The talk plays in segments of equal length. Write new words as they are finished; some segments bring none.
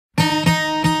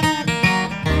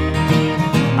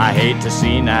I hate to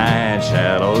see night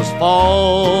shadows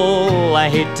fall, I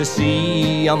hate to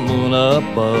see a moon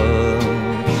above,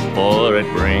 for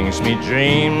it brings me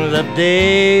dreams of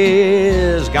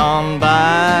days gone by,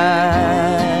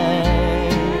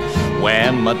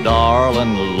 when my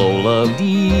darling Lola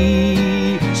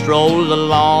Lee strolls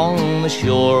along the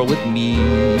shore with me,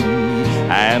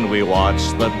 and we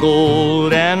watch the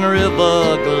golden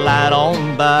river glide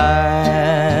on by.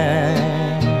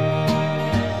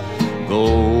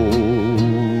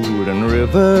 Golden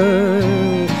river,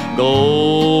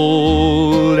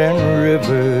 golden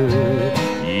river,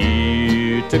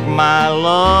 you took my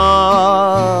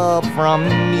love from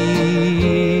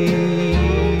me.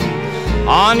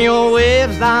 On your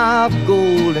waves of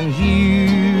golden hue,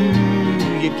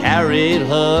 you carried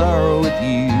her with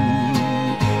you,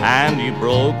 and you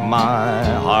broke my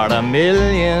heart a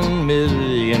million,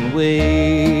 million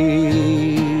ways.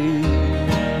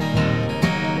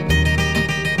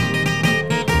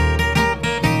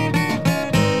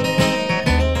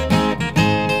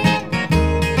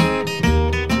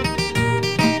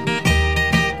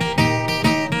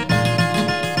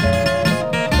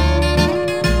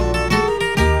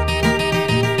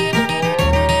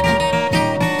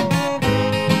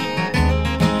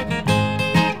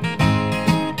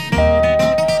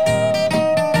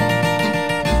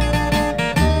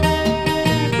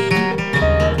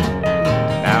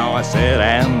 I sit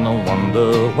and I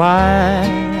wonder why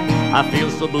I feel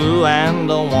so blue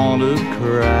and I want to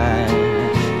cry,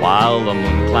 while the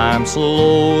moon climbs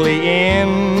slowly in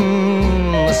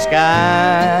the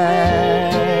sky.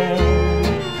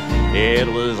 It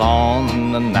was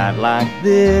on a night like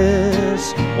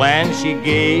this when she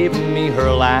gave me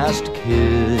her last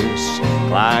kiss,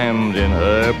 climbed in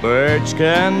her birch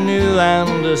canoe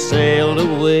and sailed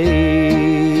away.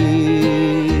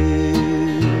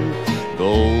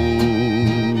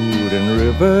 Golden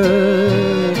river,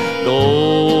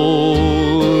 golden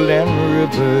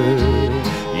river,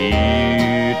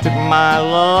 you took my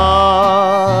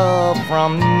love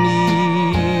from me.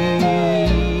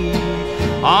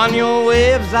 On your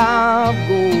waves of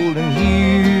golden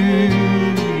hue,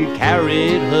 you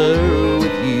carried her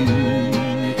with you,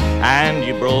 and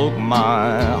you broke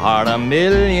my heart a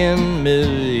million,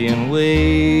 million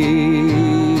ways.